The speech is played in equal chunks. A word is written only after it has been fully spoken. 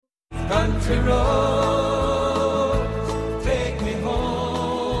Country roads, take me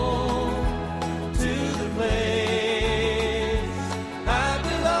home to the place I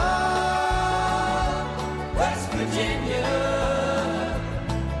belong. West Virginia,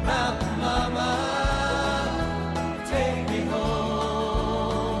 Mountain Mama, take me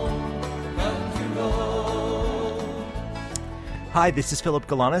home, country roads. Hi, this is Philip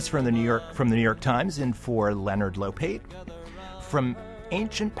Galanis from the New York Times and for Leonard Lopate. From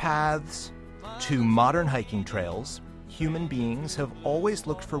ancient paths to modern hiking trails, human beings have always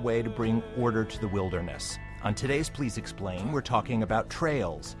looked for a way to bring order to the wilderness. On today's Please Explain, we're talking about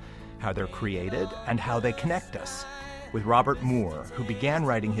trails, how they're created, and how they connect us, with Robert Moor, who began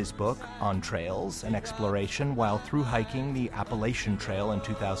writing his book on trails and exploration while thru-hiking the Appalachian Trail in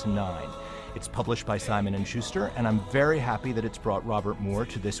 2009. It's published by Simon & Schuster, and I'm very happy that it's brought Robert Moor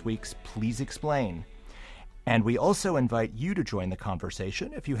to this week's Please Explain. And we also invite you to join the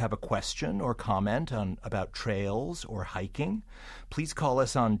conversation. If you have a question or comment about trails or hiking, please call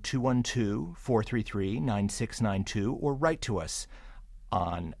us on 212-433-9692 or write to us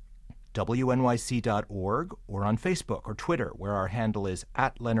on wnyc.org or on Facebook or Twitter, where our handle is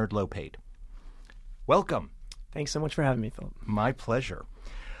 @LeonardLopate. Welcome. Thanks so much for having me, Philip. My pleasure.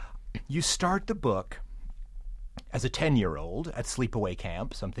 You start the book as a 10-year-old at sleepaway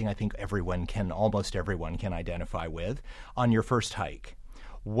camp, something I think almost everyone can identify with, on your first hike.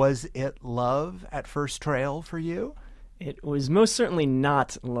 Was it love at first trail for you? It was most certainly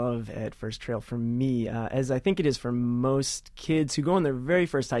not love at first trail for me, as I think it is for most kids who go on their very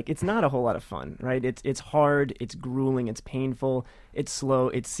first hike. It's not a whole lot of fun, right? It's hard, it's grueling, it's painful, it's slow.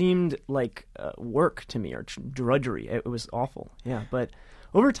 It seemed like work to me, or drudgery. It was awful, yeah, but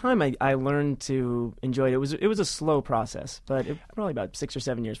over time, I learned to enjoy it. It was a slow process, but probably about 6 or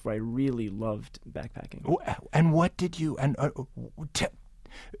 7 years before I really loved backpacking. And what did you?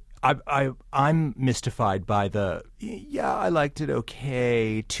 I'm mystified by I liked it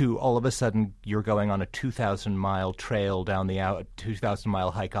okay, to all of a sudden you're going on a 2,000-mile trail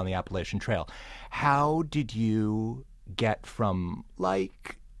 2,000-mile hike on the Appalachian Trail. How did you get from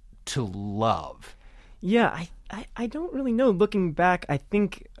like to love? Yeah, I don't really know. Looking back, I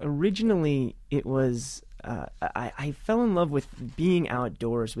think originally it was I fell in love with being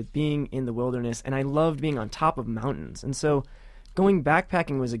outdoors, with being in the wilderness, and I loved being on top of mountains. And so going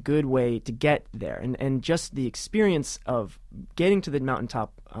backpacking was a good way to get there. And just the experience of getting to the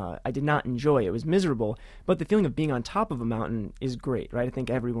mountaintop, I did not enjoy. It was miserable, but the feeling of being on top of a mountain is great, right? I think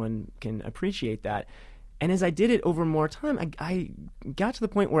everyone can appreciate that. And as I did it over more time, I got to the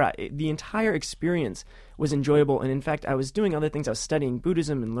point where the entire experience was enjoyable. And in fact, I was doing other things. I was studying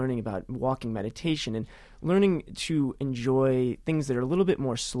Buddhism and learning about walking meditation and learning to enjoy things that are a little bit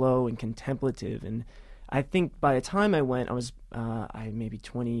more slow and contemplative. And I think by the time I went, I was maybe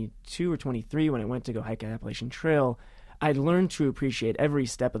 22 or 23 when I went to go hike the Appalachian Trail. I'd learned to appreciate every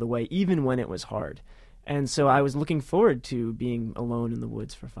step of the way, even when it was hard. And so I was looking forward to being alone in the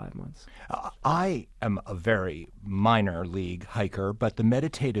woods for 5 months. I am a very minor league hiker, but the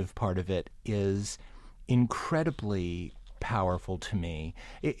meditative part of it is incredibly powerful to me.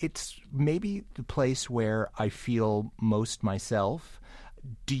 It's maybe the place where I feel most myself.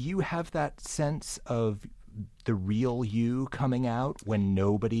 Do you have that sense of the real you coming out when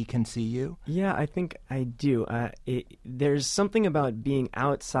nobody can see you? Yeah, I think I do. There's something about being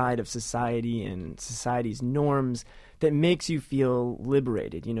outside of society and society's norms that makes you feel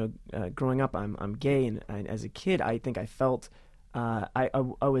liberated. You know, growing up, I'm gay, and as a kid, I think I felt I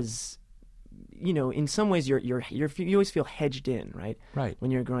was. You know, in some ways, you always feel hedged in, right? Right.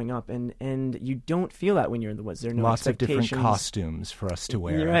 When you're growing up, and you don't feel that when you're in the woods. There are no lots of expectations. different costumes for us to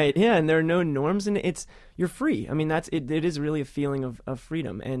wear. Right. Yeah, and there are no norms, and you're free. I mean, that's it. It is really a feeling of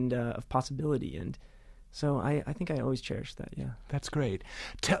freedom and of possibility, and so I think I always cherish that. Yeah. That's great.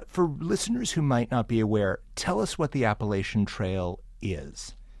 For listeners who might not be aware, tell us what the Appalachian Trail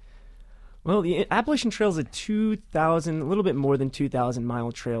is. Well, the Appalachian Trail is a little bit more than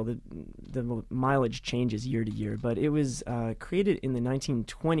 2,000-mile trail. The mileage changes year to year, but it was created in the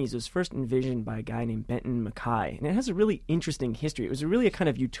 1920s. It was first envisioned by a guy named Benton Mackay, and it has a really interesting history. It was really a kind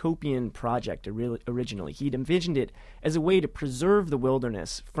of utopian project originally. He'd envisioned it as a way to preserve the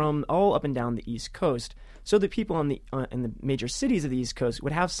wilderness from all up and down the East Coast, so that people in the major cities of the East Coast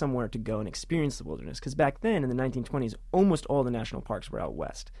would have somewhere to go and experience the wilderness. Because back then, in the 1920s, almost all the national parks were out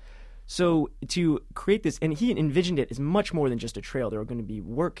west. So to create this, and he envisioned it as much more than just a trail. There were going to be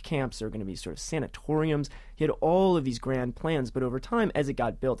work camps, there were going to be sort of sanatoriums. He had all of these grand plans, but over time, as it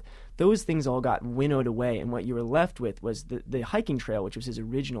got built, those things all got winnowed away, and what you were left with was the hiking trail, which was his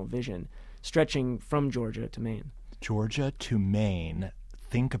original vision, stretching from Georgia to Maine. Georgia to Maine.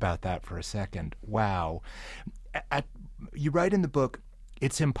 think about that for a second. Wow. You write in the book,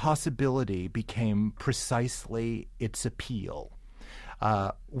 its impossibility became precisely its appeal.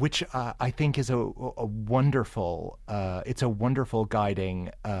 Which I think is a wonderful. It's a wonderful guiding.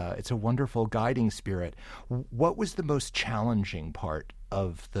 It's a wonderful guiding spirit. What was the most challenging part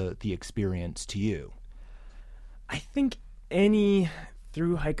of the experience to you? I think any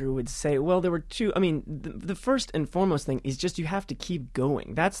thru hiker would say, well, there were two. I mean, the first and foremost thing is just you have to keep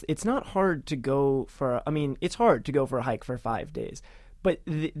going. It's not hard to go for. I mean, it's hard to go for a hike for 5 days. But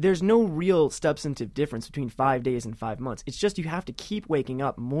there's no real substantive difference between 5 days and 5 months. It's just you have to keep waking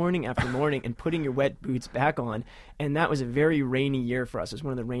up morning after morning and putting your wet boots back on. And that was a very rainy year for us. It was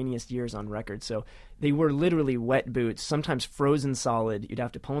one of the rainiest years on record. So they were literally wet boots, sometimes frozen solid. You'd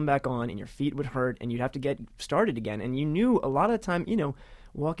have to pull them back on and your feet would hurt and you'd have to get started again. And you knew a lot of the time,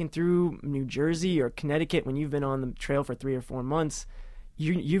 walking through New Jersey or Connecticut when you've been on the trail for 3 or 4 months,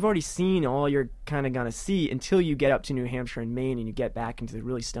 you've already seen all you're kind of going to see until you get up to New Hampshire and Maine and you get back into the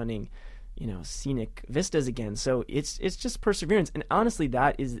really stunning, scenic vistas again. So it's just perseverance. And honestly,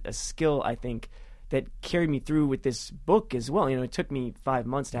 that is a skill, I think, that carried me through with this book as well. It took me 5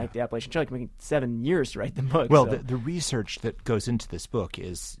 months to hike the Appalachian Trail. It took me 7 years to write the book. Well, so. the research that goes into this book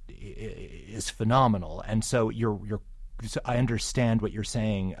is phenomenal. And so so I understand what you're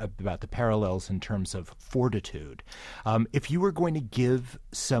saying about the parallels in terms of fortitude. If you were going to give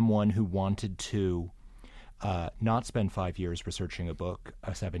someone who wanted to not spend 5 years researching a book,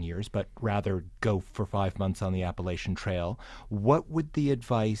 7 years, but rather go for 5 months on the Appalachian Trail, what would the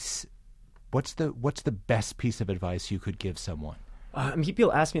advice? What's the best piece of advice you could give someone?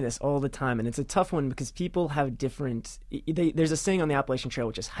 People ask me this all the time, and it's a tough one because people have different. There's a saying on the Appalachian Trail,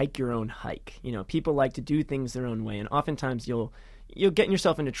 which is "hike your own hike." People like to do things their own way, and oftentimes you'll get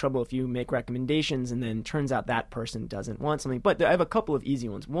yourself into trouble if you make recommendations, and then turns out that person doesn't want something. But I have a couple of easy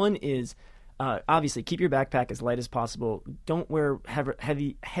ones. One is obviously keep your backpack as light as possible. Don't wear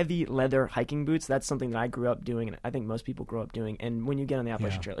heavy leather hiking boots. That's something that I grew up doing, and I think most people grow up doing. And when you get on the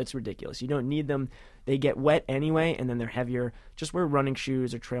Appalachian Trail, it's ridiculous. You don't need them. They get wet anyway, and then they're heavier. Just wear running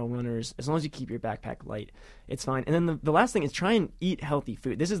shoes or trail runners. As long as you keep your backpack light, it's fine. And then the last thing is try and eat healthy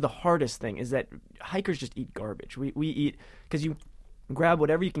food. This is the hardest thing, is that hikers just eat garbage. We eat because you grab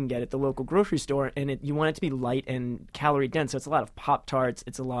whatever you can get at the local grocery store, and you want it to be light and calorie dense. So it's a lot of Pop-Tarts,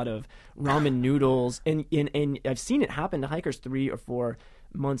 it's a lot of ramen noodles, and I've seen it happen to hikers 3 or 4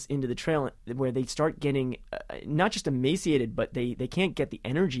 months into the trail where they start getting not just emaciated, but they can't get the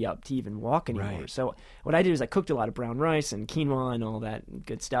energy up to even walk anymore. Right. So what I did is I cooked a lot of brown rice and quinoa and all that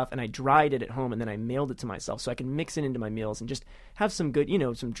good stuff, and I dried it at home, and then I mailed it to myself so I can mix it into my meals and just have some good,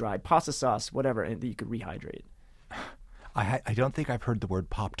 some dried pasta sauce, whatever, and that you could rehydrate. I don't think I've heard the word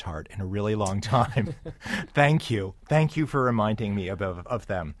Pop-Tart in a really long time. Thank you. Thank you for reminding me of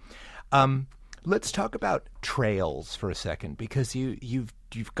them. Let's talk about trails for a second, because you've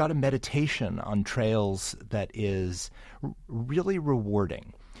got a meditation on trails that is really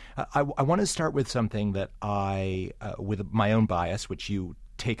rewarding. I want to start with something that with my own bias, which you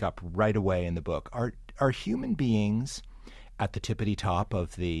take up right away in the book. Are human beings at the tippity top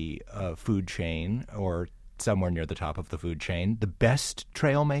of the food chain, or somewhere near the top of the food chain, the best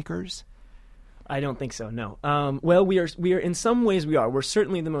trail makers? I don't think so, no. Well, we are in some ways we are. We're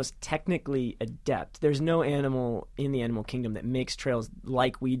certainly the most technically adept. There's no animal in the animal kingdom that makes trails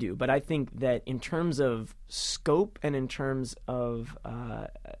like we do. But I think that in terms of scope and in terms of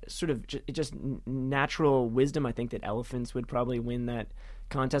sort of just natural wisdom, I think that elephants would probably win that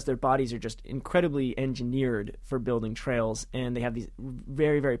contest. Their bodies are just incredibly engineered for building trails, and they have these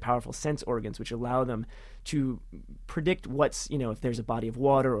very, very powerful sense organs which allow them to predict what's, if there's a body of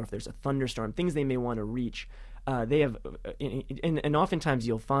water or if there's a thunderstorm, things they may want to reach. They have, and oftentimes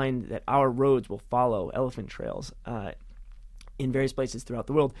you'll find that our roads will follow elephant trails in various places throughout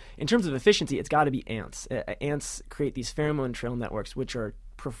the world. In terms of efficiency, it's got to be ants. Ants create these pheromone trail networks which are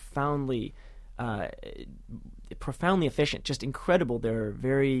profoundly efficient, just incredible. They're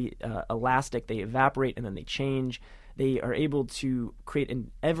very elastic. They evaporate and then they change. They are able to create an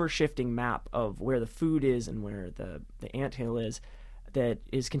ever-shifting map of where the food is and where the anthill is that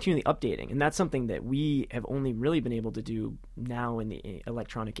is continually updating. And that's something that we have only really been able to do now in the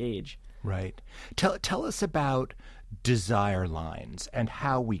electronic age. Right. Tell us about desire lines and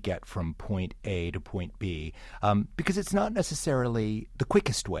how we get from point A to point B, because it's not necessarily the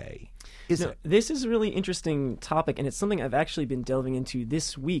quickest way, is it? This is a really interesting topic, and it's something I've actually been delving into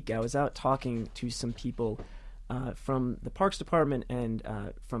this week. I was out talking to some people from the Parks Department and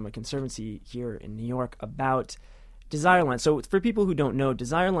from a conservancy here in New York about Desire lines. So for people who don't know,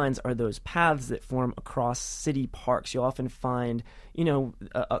 desire lines are those paths that form across city parks. You'll often find,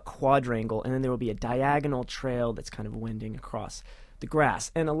 a quadrangle, and then there will be a diagonal trail that's kind of wending across the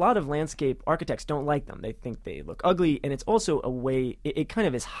grass. And a lot of landscape architects don't like them. They think they look ugly, and it's also a way, it kind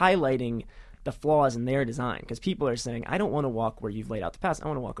of is highlighting the flaws in their design, because people are saying, I don't want to walk where you've laid out the paths, I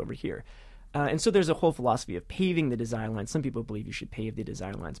want to walk over here. And so there's a whole philosophy of paving the desire lines. Some people believe you should pave the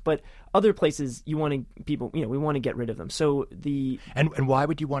desire lines, but other places we want to get rid of them. So and why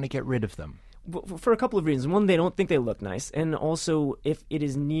would you want to get rid of them? For a couple of reasons. One, they don't think they look nice, and also if it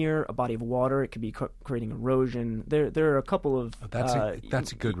is near a body of water, it could be creating erosion. There are a couple of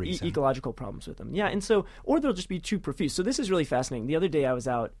that's a good reason. Ecological problems with them. Yeah, and so or they'll just be too profuse. So this is really fascinating. The other day I was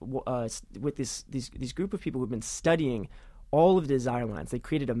out with these group of people who've been studying all of the desire lines. They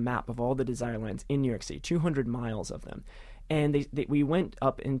created a map of all the desire lines in New York City, 200 miles of them. And we went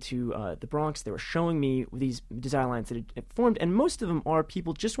up into the Bronx. They were showing me these desire lines that had formed, and most of them are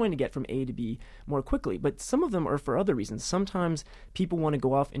people just wanting to get from A to B more quickly. But some of them are for other reasons. Sometimes people want to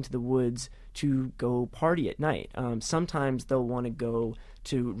go off into the woods to go party at night. Sometimes they'll want to go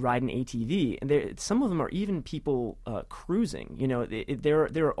to ride an ATV, and some of them are even people cruising. There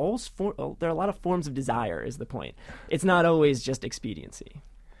are a lot of forms of desire. Is the point? It's not always just expediency.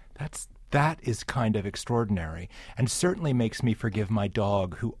 That is kind of extraordinary, and certainly makes me forgive my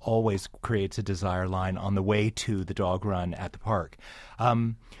dog, who always creates a desire line on the way to the dog run at the park.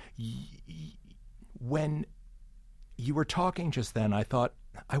 When you were talking just then, I thought,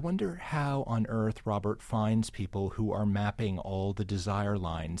 I wonder how on earth Robert finds people who are mapping all the desire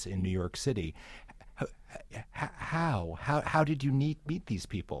lines in New York City. How did you meet these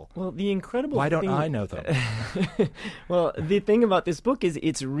people? Well, the incredible Why don't thing... I know them? Well, the thing about this book is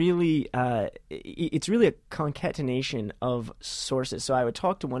it's really a concatenation of sources. So I would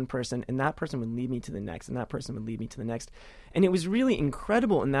talk to one person, and that person would lead me to the next, and that person would lead me to the next. And it was really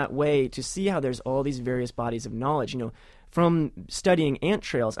incredible in that way to see how there's all these various bodies of knowledge. From studying ant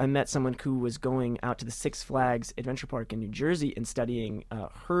trails, I met someone who was going out to the Six Flags Adventure Park in New Jersey and studying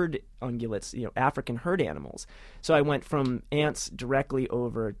herd ungulates, African herd animals. So I went from ants directly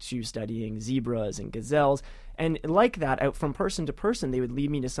over to studying zebras and gazelles. And like that, from person to person, they would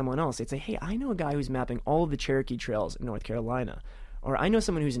lead me to someone else. They'd say, hey, I know a guy who's mapping all of the Cherokee trails in North Carolina. Or I know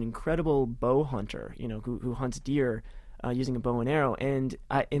someone who's an incredible bow hunter, who hunts deer using a bow and arrow, and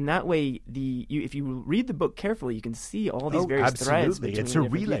in that way, if you read the book carefully, you can see all these various threads. Absolutely, it's a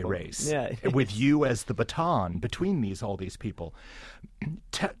relay race with you as the baton between all these people.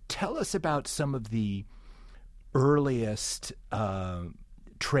 Tell us about some of the earliest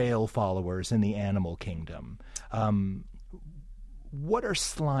trail followers in the animal kingdom. What are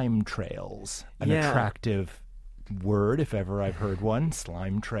slime trails? An attractive word, if ever I've heard one.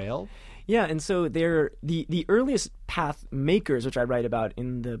 Slime trail. Yeah, and so they're the earliest path makers, which I write about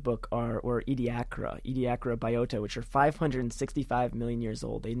in the book, were Ediacara biota, which are 565 million years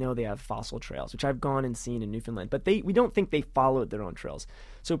old. They know they have fossil trails, which I've gone and seen in Newfoundland, but we don't think they followed their own trails.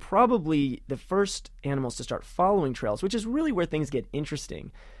 So probably the first animals to start following trails, which is really where things get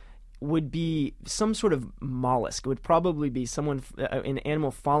interesting, would be some sort of mollusk. It would probably be an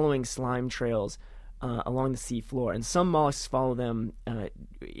animal following slime trails along the sea floor, and some mollusks follow them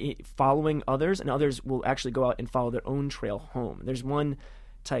following others, and others will actually go out and follow their own trail home. There's one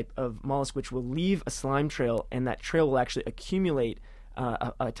type of mollusk which will leave a slime trail, and that trail will actually accumulate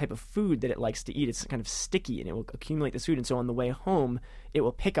a type of food that it likes to eat. It's kind of sticky, and it will accumulate this food, and so on the way home, it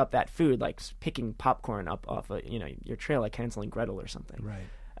will pick up that food, like picking popcorn up off your trail, like Hansel and Gretel or something.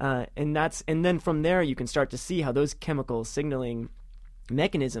 Right. And then from there, you can start to see how those chemical signaling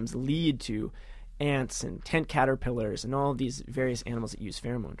mechanisms lead to ants and tent caterpillars and all of these various animals that use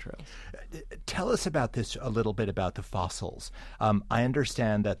pheromone trails. Tell us about this a little bit about the fossils. I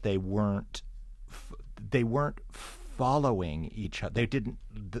understand that they weren't following each other. They didn't.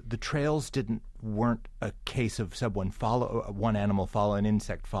 The trails weren't a case of one animal follow an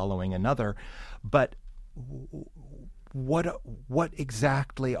insect following another, but what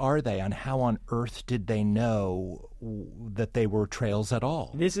exactly are they, and how on earth did they know that they were trails at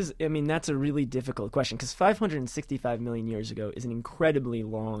all? That's a really difficult question, because 565 million years ago is an incredibly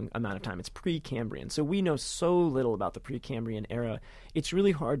long amount of time. It's Precambrian, so we know so little about the Precambrian era. It's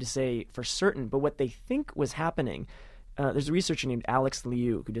really hard to say for certain, but what they think was happening, there's a researcher named Alex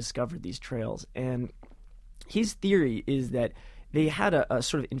Liu who discovered these trails, and his theory is that they had a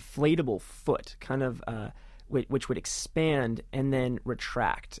sort of inflatable foot, kind of which would expand and then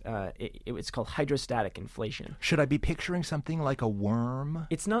retract. It's called hydrostatic inflation. Should I be picturing something like a worm?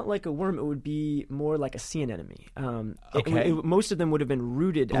 It's not like a worm. It would be more like a sea anemone. Okay. Most of them would have been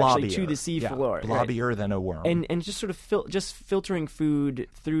rooted actually to the sea floor. Blobbier right? than a worm. And just sort of just filtering food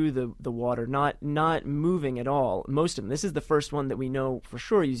through the water, not moving at all. Most of them. This is the first one that we know for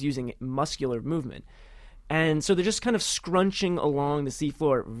sure is using muscular movement. And so they're just kind of scrunching along the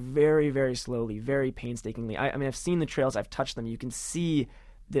seafloor very, very slowly, very painstakingly. I mean, I've seen the trails, I've touched them. You can see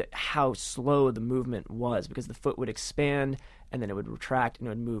how slow the movement was because the foot would expand and then it would retract and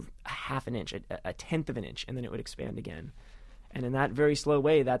it would move a half an inch, a tenth of an inch, and then it would expand again. And in that very slow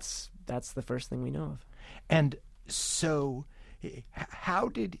way, that's the first thing we know of. And so how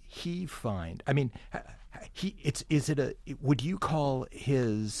did he find? I mean, would you call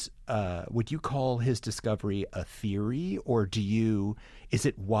his discovery a theory, or is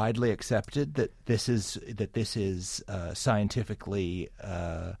it widely accepted that this is scientifically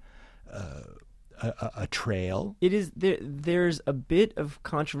a trail? It is. There's a bit of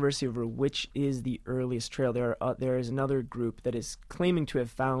controversy over which is the earliest trail. There is another group that is claiming to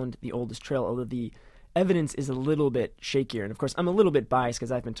have found the oldest trail, although the evidence is a little bit shakier. And of course, I'm a little bit biased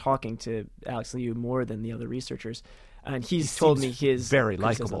because I've been talking to Alex Liu more than the other researchers, and he's told me his very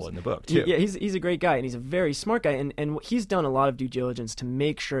likable in the book too. Yeah, he's a great guy, and he's a very smart guy, and he's done a lot of due diligence to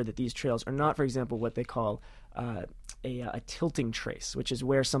make sure that these trails are not, for example, what they call a tilting trace, which is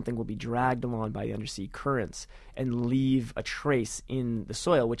where something will be dragged along by the undersea currents and leave a trace in the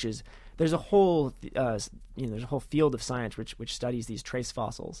soil. Which is there's a whole field of science which studies these trace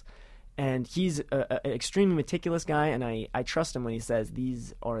fossils. And he's an extremely meticulous guy, and I trust him when he says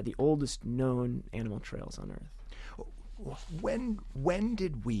these are the oldest known animal trails on Earth. When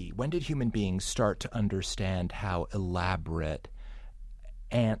did human beings start to understand how elaborate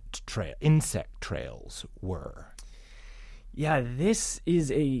insect trails were? Yeah, this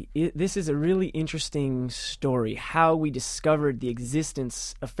is a really interesting story, how we discovered the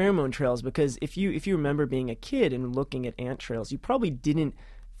existence of pheromone trails, because if you remember being a kid and looking at ant trails, you probably didn't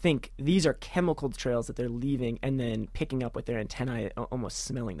think these are chemical trails that they're leaving and then picking up with their antennae, almost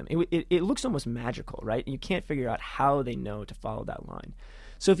smelling them. It looks almost magical, right? You can't figure out how they know to follow that line.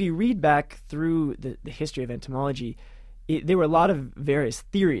 So if you read back through the history of entomology, there were a lot of various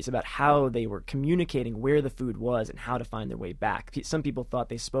theories about how they were communicating where the food was and how to find their way back. Some people thought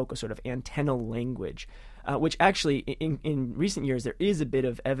they spoke a sort of antennal language, which actually in recent years there is a bit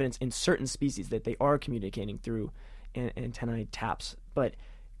of evidence in certain species that they are communicating through antennae taps. But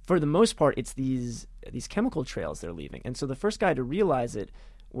for the most part, it's these chemical trails they're leaving. And so the first guy to realize it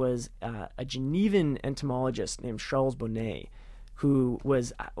was a Genevan entomologist named Charles Bonnet, who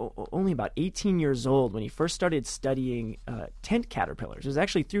was only about 18 years old when he first started studying tent caterpillars. It was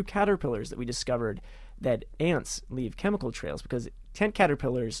actually through caterpillars that we discovered that ants leave chemical trails, because tent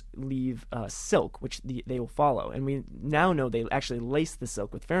caterpillars leave silk, which they will follow. And we now know they actually lace the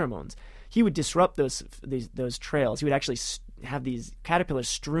silk with pheromones. He would disrupt those trails. He would actually have these caterpillars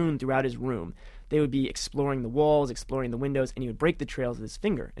strewn throughout his room. They would be exploring the walls, exploring the windows, and he would break the trails with his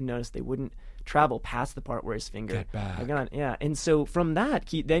finger. And notice they wouldn't travel past the part where his finger had gone. Yeah, and so from that,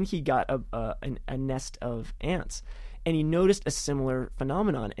 he got a nest of ants, and he noticed a similar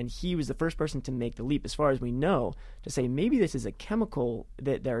phenomenon. And he was the first person to make the leap, as far as we know, to say maybe this is a chemical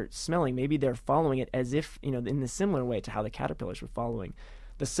that they're smelling. Maybe they're following it as if, in the similar way to how the caterpillars were following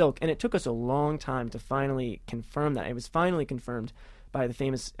the silk. And it took us a long time to finally confirm that. It was finally confirmed by the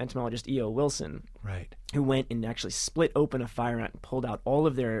famous entomologist E.O. Wilson, right, who went and actually split open a fire ant and pulled out all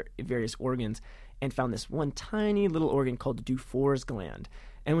of their various organs and found this one tiny little organ called the Dufour's gland.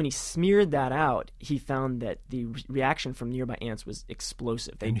 And when he smeared that out, he found that the reaction from nearby ants was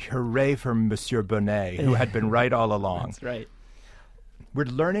explosive. And hooray for Monsieur Bonnet, who had been right all along. That's right. We're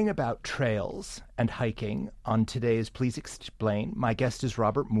learning about trails and hiking on today's Please Explain. My guest is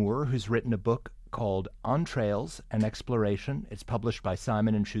Robert Moor, who's written a book called On Trails and Exploration. It's published by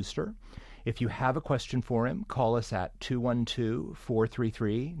Simon & Schuster. If you have a question for him, call us at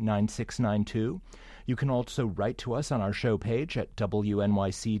 212-433-9692. You can also write to us on our show page at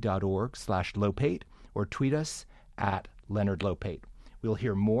wnyc.org/Lopate or tweet us at Leonard Lopate. We'll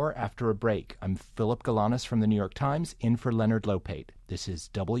hear more after a break. I'm Philip Galanis from the New York Times, in for Leonard Lopate. This is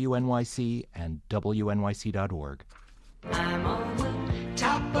WNYC and WNYC.org. I'm on the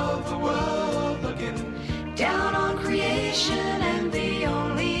top of the world, looking down on creation, and the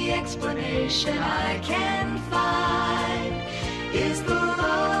only explanation I can find is the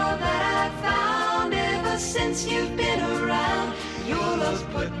love that I've found ever since you've been around. Your love's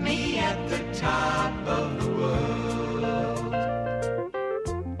put me at the top of the world.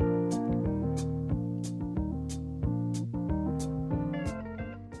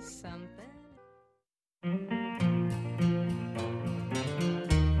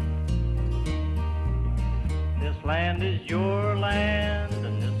 land is your land,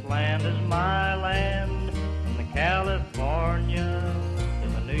 and this land is my land. From the California to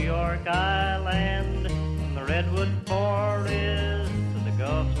the New York Island, from the Redwood Forest to the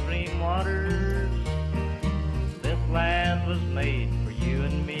Gulf Stream waters, this land was made for you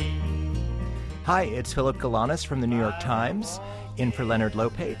and me. Hi, it's Philip Galanis from the New York Times, in for Leonard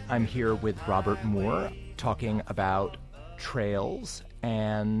Lopate. I'm here with Robert Moor, talking about trails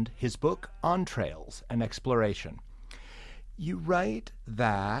and his book On Trails, an Exploration. You write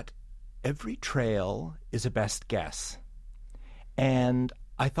that every trail is a best guess, and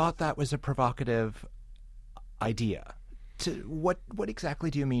I thought that was a provocative idea. What exactly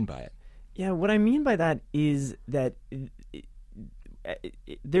do you mean by it? Yeah, what I mean by that is that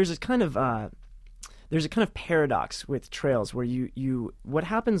there's a kind of paradox with trails where you what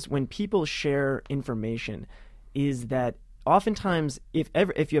happens when people share information is that oftentimes if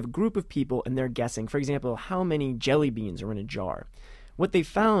you have a group of people and they're guessing, for example, how many jelly beans are in a jar, what they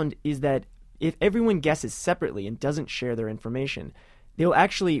found is that if everyone guesses separately and doesn't share their information, they'll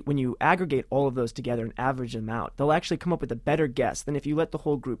actually, when you aggregate all of those together and average them out, they'll actually come up with a better guess than if you let the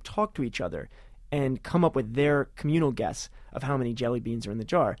whole group talk to each other and come up with their communal guess of how many jelly beans are in the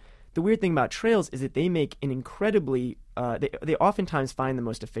jar. The weird thing about trails is that they make an incredibly, they oftentimes find the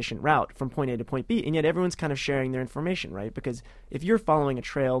most efficient route from point A to point B, and yet everyone's kind of sharing their information, right? Because if you're following a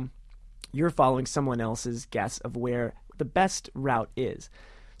trail, you're following someone else's guess of where the best route is.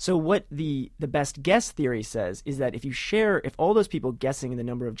 So what the best guess theory says is that if all those people guessing the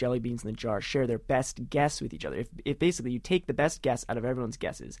number of jelly beans in the jar share their best guess with each other, if basically you take the best guess out of everyone's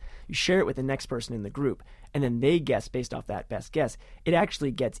guesses, you share it with the next person in the group, and then they guess based off that best guess, it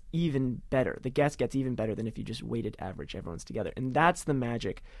actually gets even better. The guess gets even better than if you just weighted average everyone's together. And that's the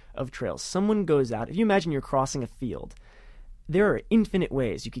magic of trails. Someone goes out, if you imagine you're crossing a field, there are infinite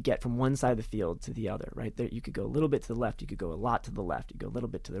ways you could get from one side of the field to the other, right? There, you could go a little bit to the left, you could go a lot to the left, you go a little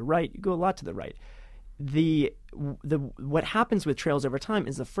bit to the right, you go a lot to the right. What happens with trails over time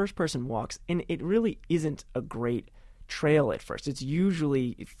is the first person walks, and it really isn't a great trail at first. It's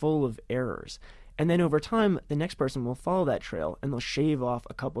usually full of errors. And then over time, the next person will follow that trail, and they'll shave off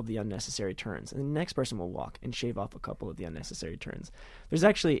a couple of the unnecessary turns. And the next person will walk and shave off a couple of the unnecessary turns. There's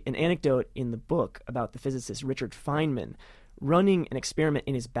actually an anecdote in the book about the physicist Richard Feynman running an experiment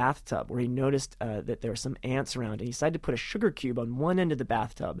in his bathtub where he noticed that there were some ants around, and he decided to put a sugar cube on one end of the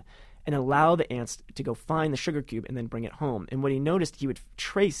bathtub and allow the ants to go find the sugar cube and then bring it home. And what he noticed, he would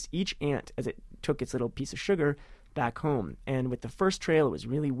trace each ant as it took its little piece of sugar back home. And with the first trail, it was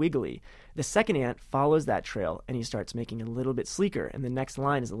really wiggly. The second ant follows that trail, and he starts making it a little bit sleeker. And the next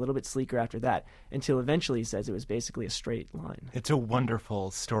line is a little bit sleeker after that, until eventually he says it was basically a straight line. It's a wonderful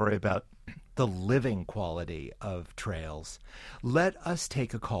story about the living quality of trails. Let us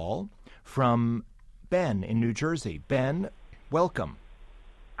take a call from Ben in New Jersey. Ben, welcome.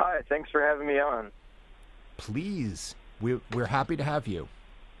 Hi, thanks for having me on. Please, we're happy to have you.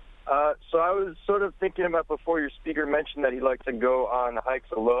 So I was sort of thinking about before your speaker mentioned that he likes to go on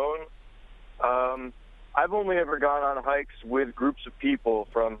hikes alone. I've only ever gone on hikes with groups of people,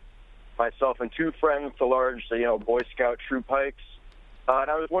 from myself and two friends to large, Boy Scout troop hikes. And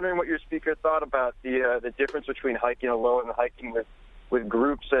I was wondering what your speaker thought about the difference between hiking alone and hiking with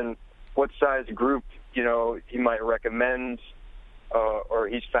groups, and what size group, he might recommend or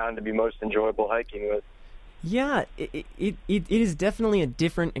he's found to be most enjoyable hiking with. Yeah, it is definitely a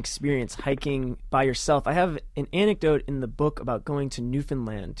different experience hiking by yourself. I have an anecdote in the book about going to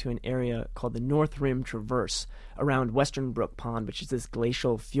Newfoundland, to an area called the North Rim Traverse around Western Brook Pond, which is this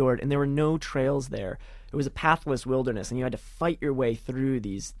glacial fjord, and there were no trails there. It was a pathless wilderness, and you had to fight your way through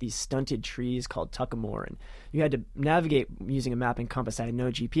these stunted trees called tuckamore, and you had to navigate using a map and compass. I had no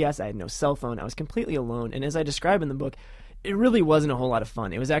GPS, I had no cell phone, I was completely alone, and as I describe in the book, it really wasn't a whole lot of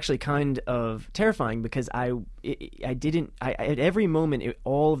fun. It was actually kind of terrifying because I at every moment,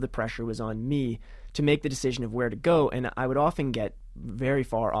 all of the pressure was on me to make the decision of where to go, and I would often get very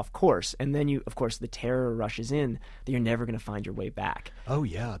far off course. And then of course, the terror rushes in that you're never going to find your way back. Oh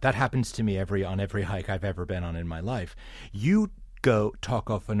yeah, that happens to me on every hike I've ever been on in my life. You talk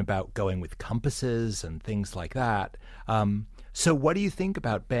often about going with compasses and things like that. So what do you think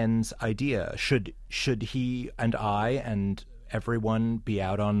about Ben's idea? Should he and I and everyone be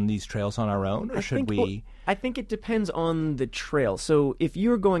out on these trails on our own, or should we? I think it depends on the trail. So if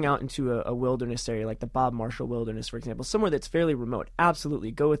you're going out into a wilderness area, like the Bob Marshall Wilderness, for example, somewhere that's fairly remote,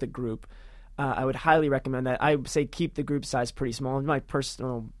 absolutely go with a group. I would highly recommend that. I would say keep the group size pretty small. In my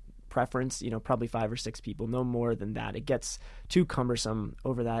personal preference, probably 5 or 6 people, no more than that. It gets too cumbersome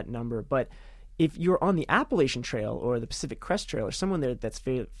over that number. But if you're on the Appalachian Trail or the Pacific Crest Trail or someone there that's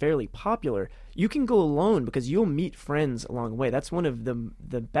fairly popular, you can go alone because you'll meet friends along the way. That's one of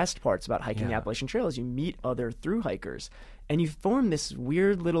the best parts about hiking the Appalachian Trail is you meet other thru-hikers. And you form this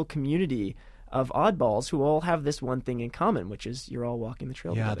weird little community of oddballs who all have this one thing in common, which is you're all walking the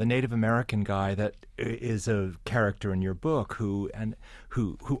trail together. The Native American guy that is a character in your book who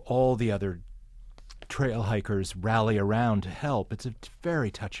all the other trail hikers rally around to help. It's a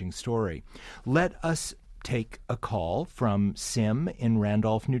very touching story. Let us take a call from Sim in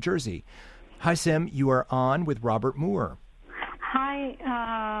Randolph, New Jersey. Hi, Sim. You are on with Robert Moor. Hi.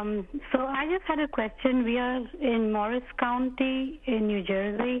 So I just had a question. We are in Morris County in New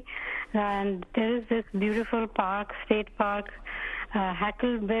Jersey, and there is this beautiful park, state park,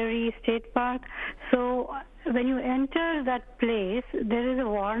 Huckleberry State Park. So when you enter that place, there is a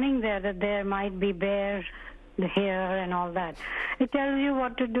warning there that there might be bears here and all that. It tells you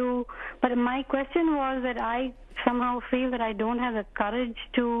what to do. But my question was that I somehow feel that I don't have the courage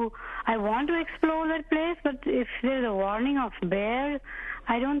to, I want to explore that place, but if there's a warning of bears,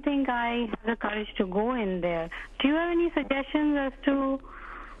 I don't think I have the courage to go in there. Do you have any suggestions as to,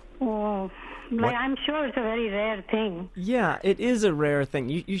 I'm sure it's a very rare thing. Yeah, it is a rare thing.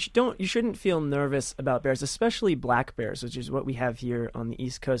 You shouldn't feel nervous about bears, especially black bears, which is what we have here on the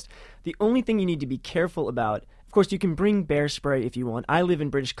East Coast. The only thing you need to be careful about, of course, you can bring bear spray if you want. I live in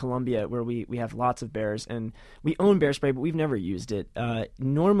British Columbia where we have lots of bears, and we own bear spray, but we've never used it.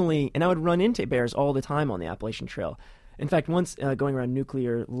 Normally, and I would run into bears all the time on the Appalachian Trail. In fact, once going around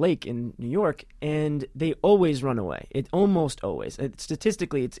Nuclear Lake in New York, and they always run away. It almost always.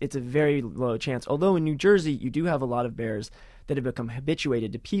 Statistically, it's a very low chance. Although in New Jersey, you do have a lot of bears that have become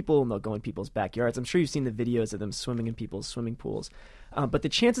habituated to people, and they'll go in people's backyards. I'm sure you've seen the videos of them swimming in people's swimming pools. But the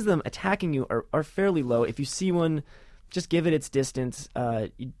chances of them attacking you are fairly low. If you see one, just give it its distance.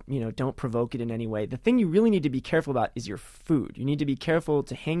 Don't provoke it in any way. The thing you really need to be careful about is your food. You need to be careful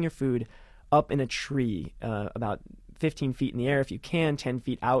to hang your food up in a tree about 15 feet in the air if you can, 10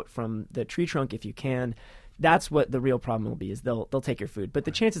 feet out from the tree trunk if you can. That's what the real problem will be, is they'll take your food. But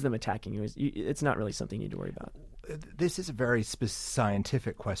the chances of them attacking you, it's not really something you need to worry about. This is a very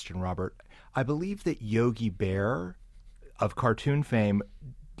scientific question, Robert. I believe that Yogi Bear of cartoon fame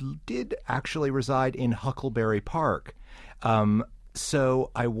did actually reside in Huckleberry Park. So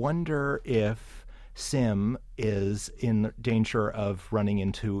I wonder if Sim is in danger of running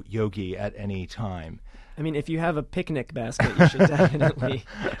into Yogi at any time. I mean, if you have a picnic basket, you should definitely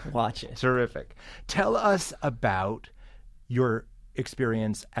watch it. Terrific. Tell us about your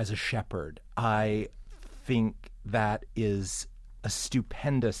experience as a shepherd. I think that is a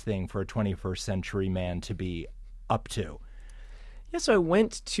stupendous thing for a 21st century man to be up to. Yeah, so I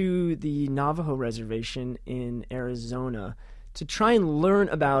went to the Navajo reservation in Arizona to try and learn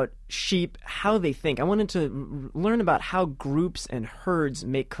about sheep, how they think. I wanted to learn about how groups and herds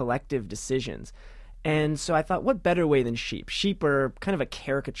make collective decisions. And so I thought, what better way than sheep? Sheep are kind of a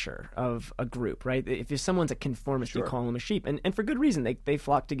caricature of a group, right? If someone's a conformist, you call them a sheep. And for good reason, they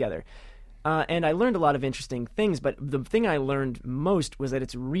flock together. And I learned a lot of interesting things, but the thing I learned most was that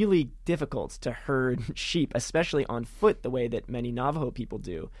it's really difficult to herd sheep, especially on foot, the way that many Navajo people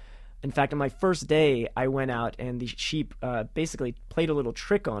do. In fact, on my first day, I went out and the sheep basically played a little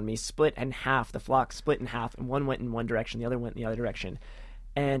trick on me, split in half. The flock split in half, and one went in one direction, the other went in the other direction.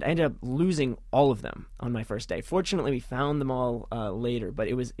 And I ended up losing all of them on my first day. Fortunately, we found them all later, but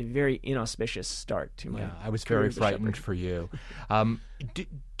it was a very inauspicious start to my I was very frightened for you.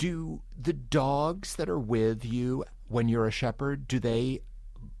 Do the dogs that are with you when you're a shepherd, do they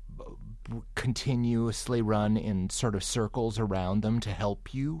continuously run in sort of circles around them to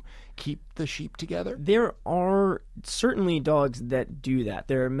help you keep the sheep together? There are certainly dogs that do that.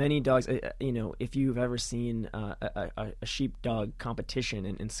 There are many dogs, if you've ever seen a sheepdog competition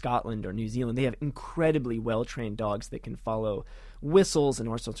in Scotland or New Zealand, they have incredibly well-trained dogs that can follow whistles and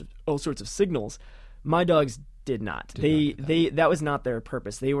all sorts of signals. My dogs did not. That was not their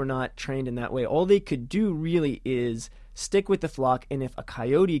purpose. They were not trained in that way. All they could do really is stick with the flock, and if a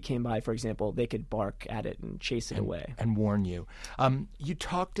coyote came by, for example, they could bark at it and chase it away and warn you. You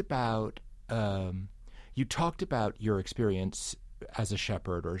talked about your experience as a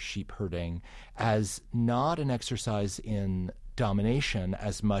shepherd or sheep herding as not an exercise in domination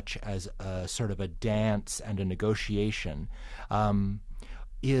as much as a sort of a dance and a negotiation.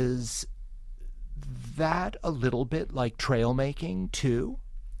 Is that a little bit like trail making too?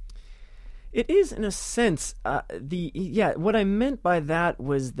 It is, in a sense. What I meant by that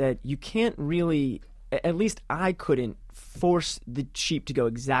was that you can't really, at least I couldn't, force the sheep to go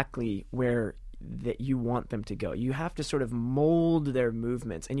exactly where that you want them to go. You have to sort of mold their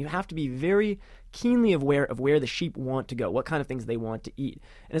movements, and you have to be very keenly aware of where the sheep want to go, what kind of things they want to eat.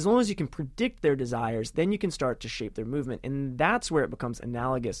 And as long as you can predict their desires, then you can start to shape their movement. And that's where it becomes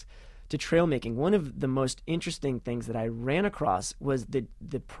analogous to trail making. One of the most interesting things that I ran across was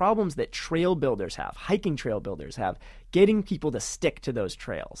the problems that trail builders have, hiking trail builders have, getting people to stick to those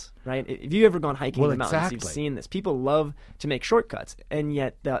trails, right? If you've ever gone hiking in the mountains, you've seen this. People love to make shortcuts, and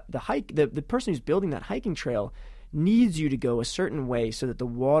yet the person who's building that hiking trail needs you to go a certain way so that the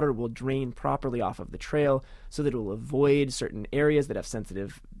water will drain properly off of the trail, so that it will avoid certain areas that have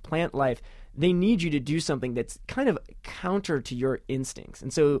sensitive plant life. They need you to do something that's kind of counter to your instincts.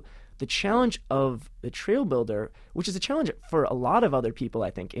 And so the challenge of the trail builder, which is a challenge for a lot of other people,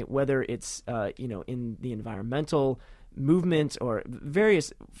 I think, whether it's in the environmental movement or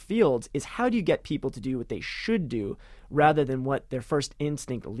various fields, is how do you get people to do what they should do rather than what their first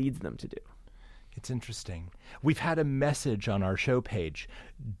instinct leads them to do? It's interesting. We've had a message on our show page.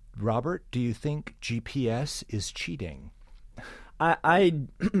 Robert, do you think GPS is cheating?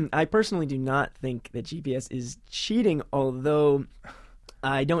 I personally do not think that GPS is cheating, although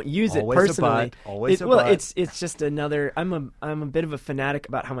I don't use it personally. Always a but. Well, it's just another. I'm a bit of a fanatic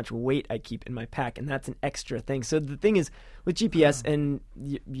about how much weight I keep in my pack, and that's an extra thing. So the thing is with GPS, and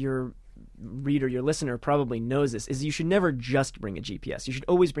your reader, your listener probably knows this, is you should never just bring a GPS. You should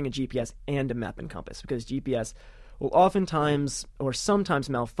always bring a GPS and a map and compass, because GPS will oftentimes or sometimes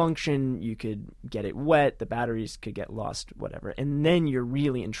malfunction. You could get it wet, the batteries could get lost, whatever, and then you're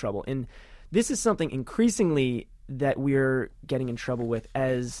really in trouble. And this is something increasingly that we're getting in trouble with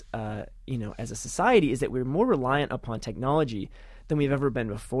as a society, is that we're more reliant upon technology than we've ever been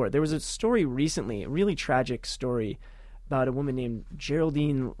before. There was a story recently, a really tragic story, about a woman named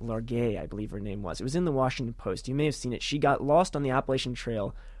Geraldine Largay, I believe her name was. It was in the Washington Post. You may have seen it. She got lost on the Appalachian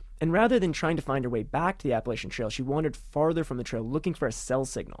Trail, and rather than trying to find her way back to the Appalachian Trail, she wandered farther from the trail looking for a cell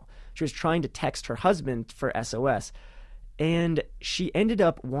signal. She was trying to text her husband for SOS. And she ended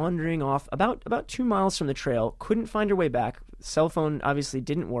up wandering off about 2 miles from the trail, couldn't find her way back. Cell phone obviously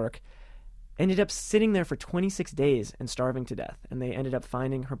didn't work. Ended up sitting there for 26 days and starving to death. And they ended up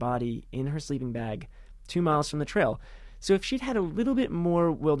finding her body in her sleeping bag 2 miles from the trail. So if she'd had a little bit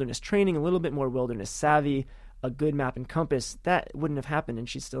more wilderness training, a little bit more wilderness savvy, a good map and compass, that wouldn't have happened, and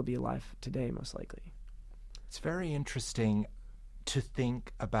she'd still be alive today, most likely. It's very interesting to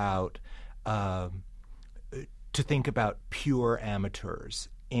think about pure amateurs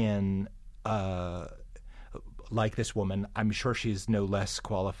in like this woman. I'm sure she's no less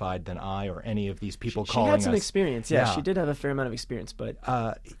qualified than I or any of these people calling us. She had some experience, yeah. She did have a fair amount of experience, but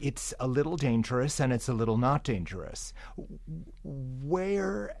it's a little dangerous and it's a little not dangerous.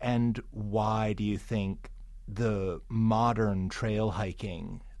 Where and why do you think the modern trail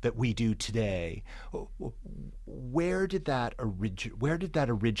hiking that we do today, where did that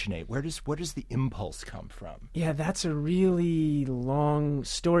originate? What does the impulse come from? Yeah, that's a really long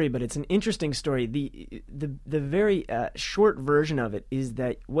story, but it's an interesting story. The very short version of it is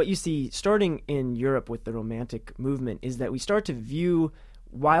that what you see starting in Europe with the Romantic movement is that we start to view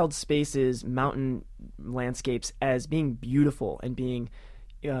wild spaces, mountain landscapes as being beautiful and being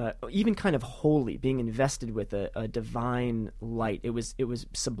even kind of holy, being invested with a divine light. It was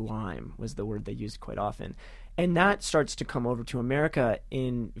sublime was the word they used quite often. And that starts to come over to America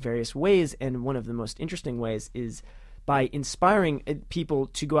in various ways, and one of the most interesting ways is by inspiring people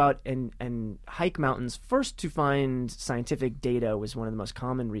to go out and hike mountains. First, to find scientific data was one of the most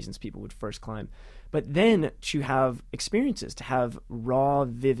common reasons people would first climb, but then to have experiences, to have raw,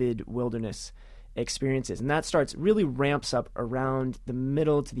 vivid wilderness experiences. And that really ramps up around the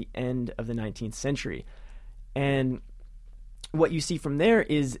middle to the end of the 19th century. And what you see from there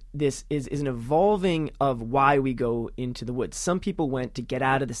is an evolving of why we go into the woods. Some people went to get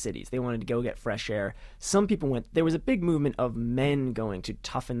out of the cities. They wanted to go get fresh air. Some people there was a big movement of men going to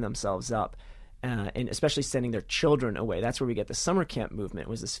toughen themselves up, and especially sending their children away. That's where we get the summer camp movement,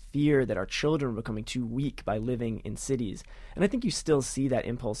 was this fear that our children were becoming too weak by living in cities. And I think you still see that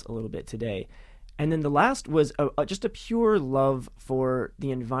impulse a little bit today. And then the last was just a pure love for the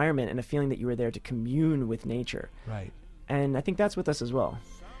environment and a feeling that you were there to commune with nature. Right. And I think that's with us as well.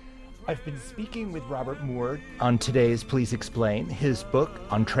 I've been speaking with Robert Moor on today's Please Explain. His book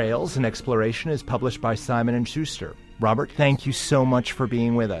on trails and exploration is published by Simon & Schuster. Robert, thank you so much for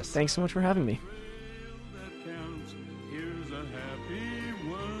being with us. Thanks so much for having me.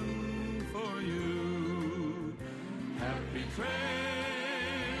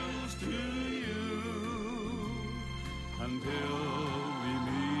 Until we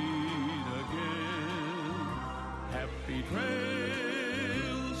meet again, happy trails.